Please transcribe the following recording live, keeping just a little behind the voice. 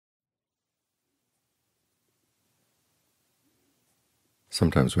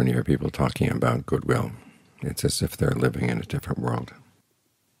Sometimes when you hear people talking about goodwill, it's as if they're living in a different world,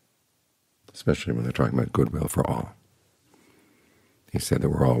 especially when they're talking about goodwill for all. He said that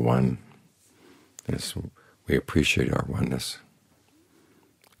we're all one, as we appreciate our oneness.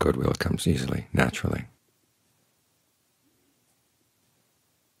 Goodwill comes easily, naturally.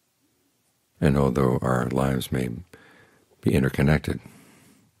 And although our lives may be interconnected,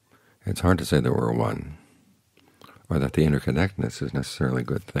 it's hard to say that we're one, or that the interconnectedness is necessarily a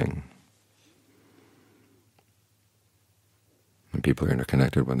good thing. And people are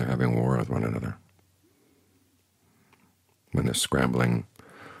interconnected when they're having war with one another, when they're scrambling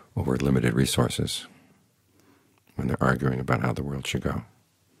over limited resources, when they're arguing about how the world should go.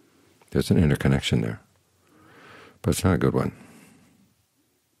 There's an interconnection there, but it's not a good one.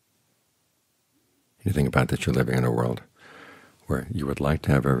 You think about that you're living in a world where you would like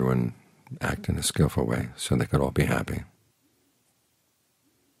to have everyone act in a skillful way so they could all be happy.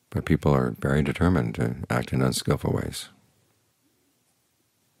 But people are very determined to act in unskillful ways.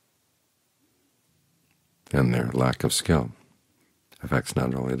 And their lack of skill affects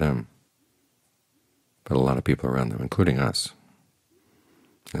not only them, but a lot of people around them, including us,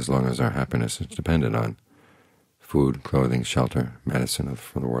 as long as our happiness is dependent on food, clothing, shelter, medicine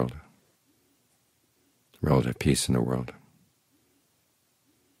for the world, relative peace in the world.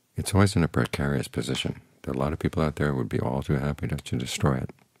 It's always in a precarious position. There are a lot of people out there who would be all too happy to destroy it.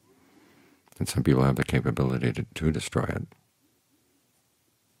 And some people have the capability to destroy it.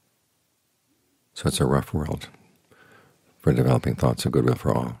 So it's a rough world for developing thoughts of goodwill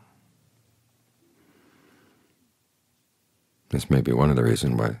for all. This may be one of the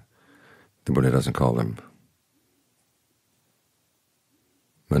reasons why the Buddha doesn't call them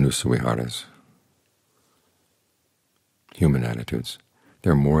manusaviharas, human attitudes.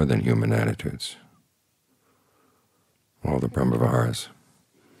 They're more than human attitudes. All the Brahmaviharas,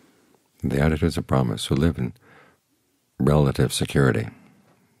 the attitudes of Brahmas who live in relative security.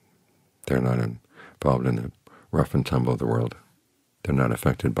 They're not involved in the rough and tumble of the world. They're not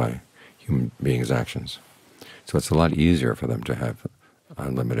affected by human beings' actions. So it's a lot easier for them to have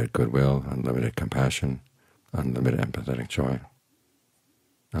unlimited goodwill, unlimited compassion, unlimited empathetic joy,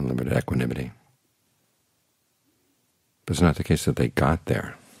 unlimited equanimity. But it's not the case that they got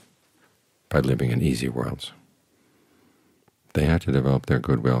there by living in easy worlds. They had to develop their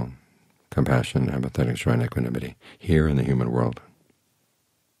goodwill, compassion, empathetic joy, and equanimity here in the human world.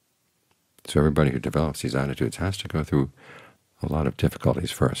 So everybody who develops these attitudes has to go through a lot of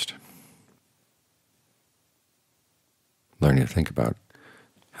difficulties first. Learning to think about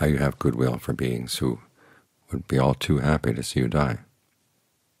how you have goodwill for beings who would be all too happy to see you die.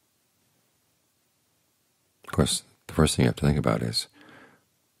 Of course, the first thing you have to think about is,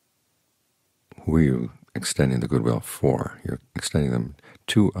 who are you extending the goodwill for? You're extending them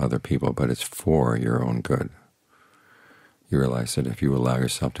to other people, but it's for your own good. You realize that if you allow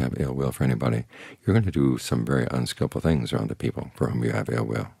yourself to have ill will for anybody, you're going to do some very unskillful things around the people for whom you have ill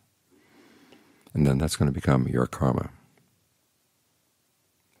will. And then that's going to become your karma.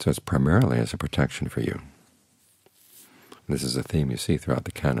 So it's primarily as a protection for you. This is a theme you see throughout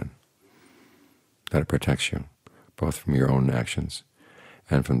the canon, that it protects you, both from your own actions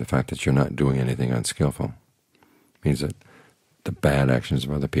and from the fact that you're not doing anything unskillful. It means that the bad actions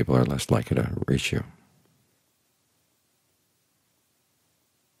of other people are less likely to reach you.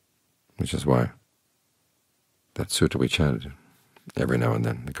 Which is why that sutta we chanted every now and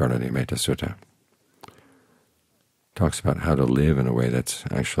then, the Karnanimeta Sutta, talks about how to live in a way that's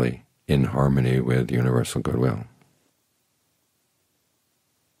actually in harmony with universal goodwill.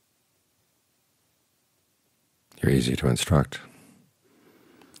 You're easy to instruct.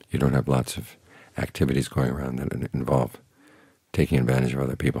 You don't have lots of activities going around that involve taking advantage of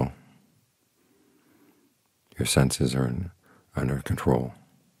other people. Your senses are under control.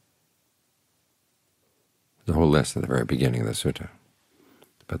 There's a whole list at the very beginning of the sutta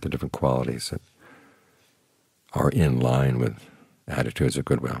about the different qualities that are in line with attitudes of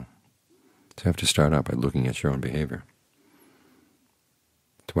goodwill. So you have to start out by looking at your own behavior.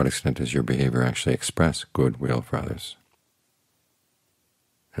 To what extent does your behavior actually express goodwill for others?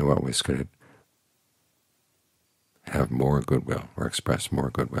 In what ways could it have more goodwill or express more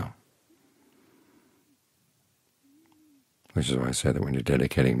goodwill? Which is why I say that when you're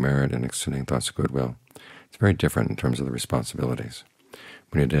dedicating merit and extending thoughts of goodwill, it's very different in terms of the responsibilities.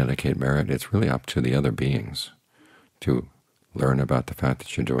 When you dedicate merit, it's really up to the other beings to learn about the fact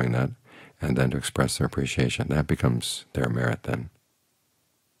that you're doing that and then to express their appreciation. That becomes their merit then.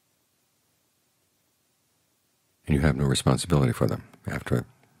 And you have no responsibility for them after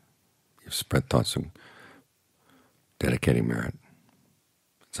you've spread thoughts of dedicating merit.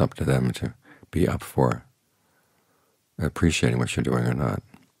 It's up to them to be up for appreciating what you're doing or not.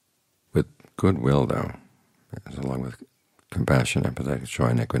 With goodwill, though, as along with compassion, empathetic joy,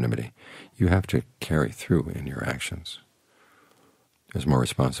 and equanimity, you have to carry through in your actions. There's more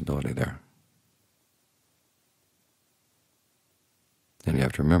responsibility there. And you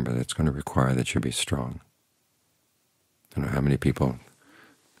have to remember that it's going to require that you be strong. I don't know how many people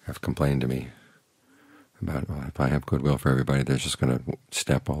have complained to me about, well, if I have goodwill for everybody, they're just going to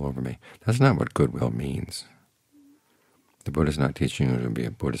step all over me. That's not what goodwill means. The Buddha is not teaching you to be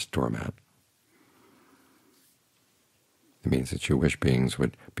a Buddhist doormat. It means that you wish beings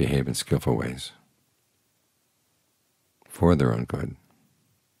would behave in skillful ways for their own good.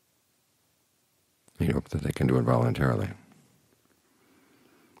 You hope that they can do it voluntarily.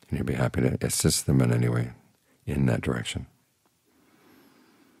 And you'll be happy to assist them in any way in that direction.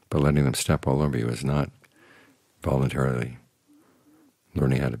 But letting them step all over you is not voluntarily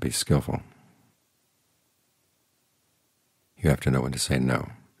learning how to be skillful. You have to know when to say no.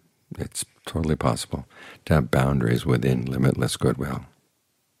 It's totally possible to have boundaries within limitless goodwill.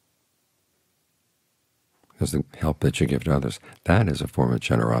 Because the help that you give to others, that is a form of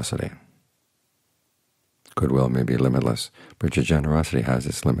generosity. Goodwill may be limitless, but your generosity has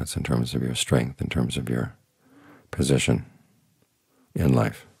its limits in terms of your strength, in terms of your position in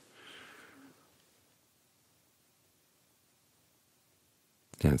life.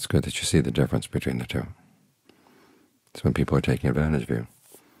 And it's good that you see the difference between the two. It's when people are taking advantage of you.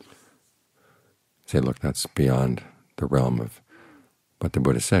 Say, look, that's beyond the realm of what the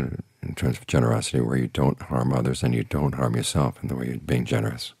Buddha said in terms of generosity, where you don't harm others and you don't harm yourself in the way you're being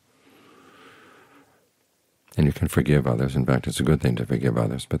generous. And you can forgive others. In fact, it's a good thing to forgive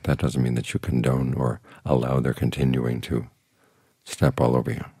others, but that doesn't mean that you condone or allow their continuing to step all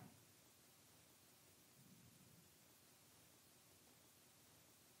over you.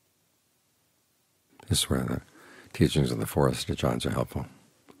 This is where the teachings of the Forest Ajahns are helpful.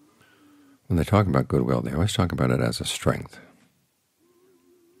 When they talk about goodwill, they always talk about it as a strength.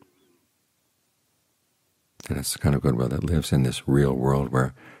 And it's the kind of goodwill that lives in this real world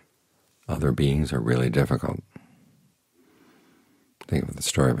where other beings are really difficult. Think of the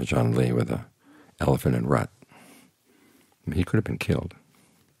story of Ajahn Lee with the elephant and rut. I mean, he could have been killed.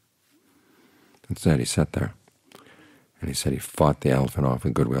 Instead, he sat there, and he said he fought the elephant off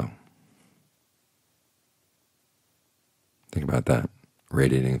with goodwill. Think about that,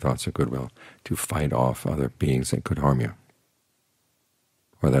 radiating thoughts of goodwill, to fight off other beings that could harm you.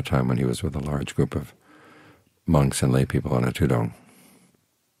 Or that time when he was with a large group of monks and lay people on a tudong.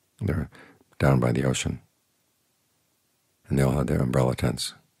 They're down by the ocean, and they all had their umbrella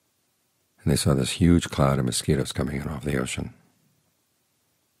tents. And they saw this huge cloud of mosquitoes coming in off the ocean.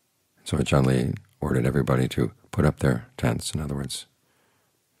 So Ajahn Lee ordered everybody to put up their tents, in other words,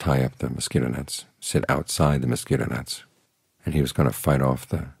 tie up the mosquito nets, sit outside the mosquito nets. And he was going to fight off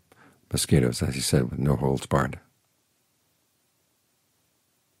the mosquitoes, as he said, with no holds barred.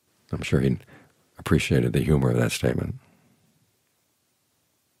 I'm sure he appreciated the humor of that statement,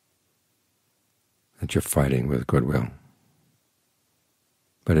 that you're fighting with goodwill.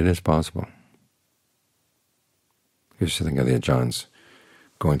 But it is possible. You just think of the Ajahns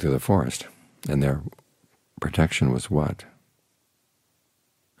going through the forest, and their protection was what?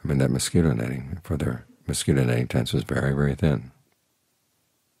 I mean, that mosquito netting for their mosquito netting tents was very, very thin.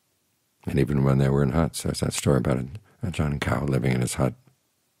 And even when they were in huts, there's that story about a Ajahn cow living in his hut,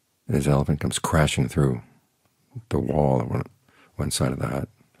 and his elephant comes crashing through the wall at one side of the hut,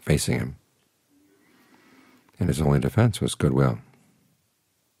 facing him. And his only defense was goodwill.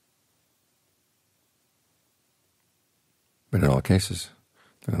 But in all cases,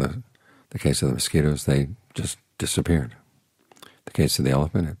 the case of the mosquitoes, they just disappeared. The case of the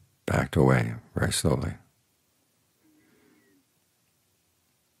elephant, it backed away very slowly.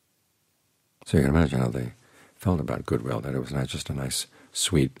 So you can imagine how they felt about goodwill, that it was not just a nice,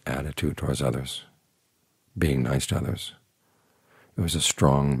 sweet attitude towards others, being nice to others. It was a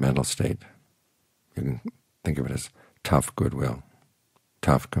strong mental state. You can think of it as tough goodwill,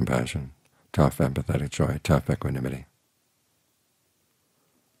 tough compassion, tough empathetic joy, tough equanimity.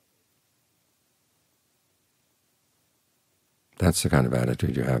 That's the kind of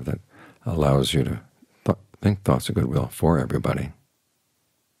attitude you have that allows you to think thoughts of goodwill for everybody,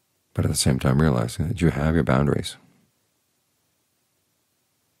 but at the same time realizing that you have your boundaries.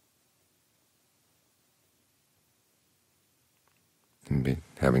 And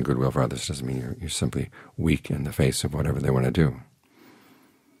having goodwill for others doesn't mean you're simply weak in the face of whatever they want to do.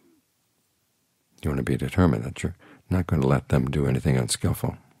 You want to be determined that you're not going to let them do anything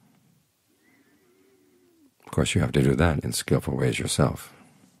unskillful. Of course, you have to do that in skillful ways yourself.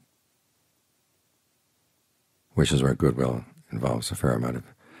 which is where goodwill involves a fair amount of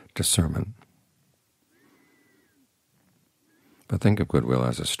discernment. But think of goodwill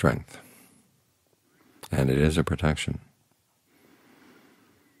as a strength, and it is a protection.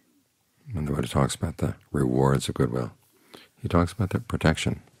 When the Buddha talks about the rewards of goodwill, he talks about the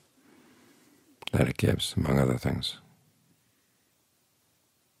protection that it gives, among other things.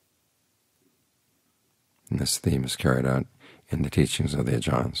 And this theme is carried out in the teachings of the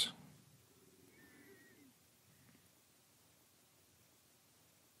Ajahns.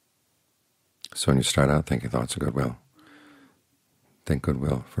 So when you start out thinking thoughts of goodwill, think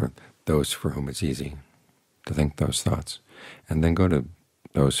goodwill for those for whom it's easy to think those thoughts, and then go to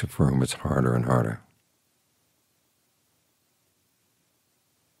those for whom it's harder and harder.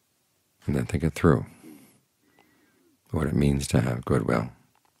 And then think it through, what it means to have goodwill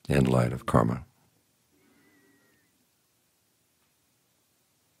in light of karma.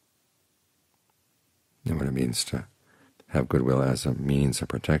 And what it means to have goodwill as a means of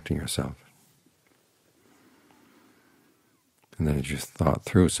protecting yourself. And then as you thought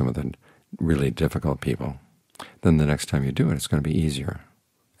through some of the really difficult people, then the next time you do it, it's going to be easier.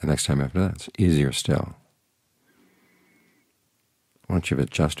 The next time after that, it's easier still. Once you've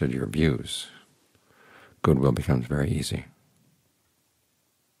adjusted your views, goodwill becomes very easy.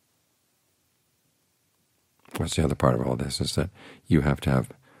 What's the other part of all this is that you have to have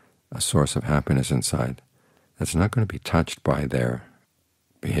a source of happiness inside that's not going to be touched by their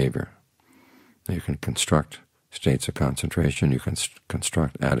behavior. Now you can construct states of concentration, you can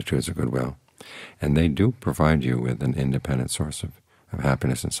construct attitudes of goodwill, and they do provide you with an independent source of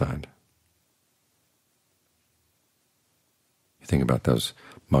happiness inside. You think about those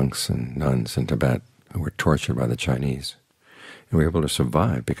monks and nuns in Tibet who were tortured by the Chinese and were able to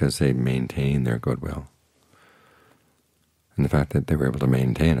survive because they maintained their goodwill. And the fact that they were able to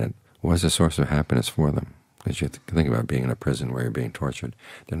maintain it was a source of happiness for them. Because you think about being in a prison where you're being tortured.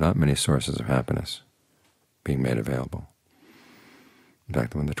 There are not many sources of happiness being made available. In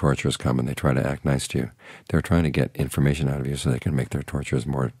fact, when the torturers come and they try to act nice to you, they're trying to get information out of you so they can make their tortures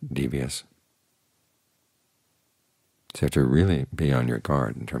more devious. So you have to really be on your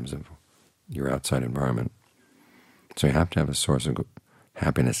guard in terms of your outside environment. So you have to have a source of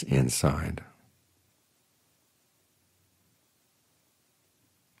happiness inside.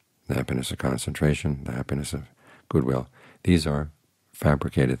 The happiness of concentration, the happiness of goodwill, these are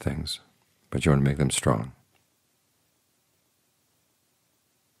fabricated things, but you want to make them strong.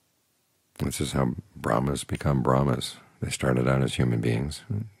 This is how Brahmas become Brahmas. They started out as human beings,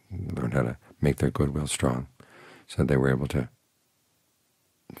 learned how to make their goodwill strong, so they were able to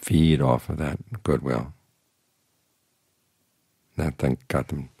feed off of that goodwill. That thing got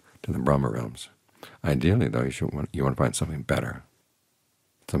them to the Brahma realms. Ideally, though, you want to find something better,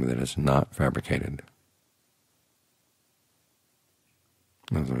 something that is not fabricated.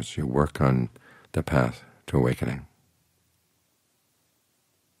 In other words, you work on the path to awakening.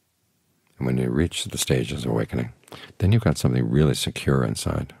 And when you reach the stages of awakening, then you've got something really secure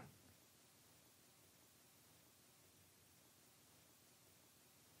inside.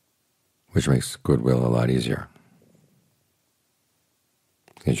 Which makes goodwill a lot easier.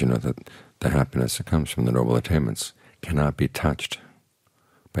 Because you know that the happiness that comes from the noble attainments cannot be touched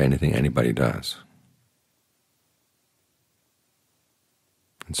by anything anybody does.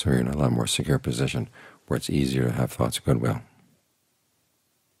 And so you're in a lot more secure position where it's easier to have thoughts of goodwill.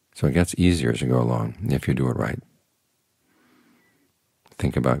 So it gets easier as you go along, if you do it right.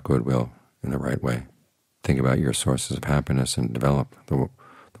 Think about goodwill in the right way. Think about your sources of happiness and develop the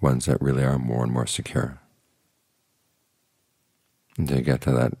ones that really are more and more secure. Until you get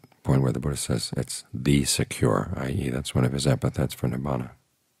to that point where the Buddha says it's the secure, i.e. that's one of his epithets for Nibbana.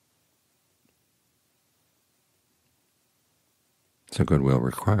 So goodwill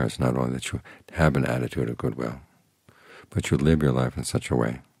requires not only that you have an attitude of goodwill, but you live your life in such a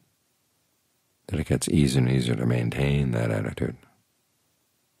way that it gets easier and easier to maintain that attitude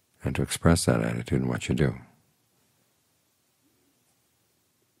and to express that attitude in what you do.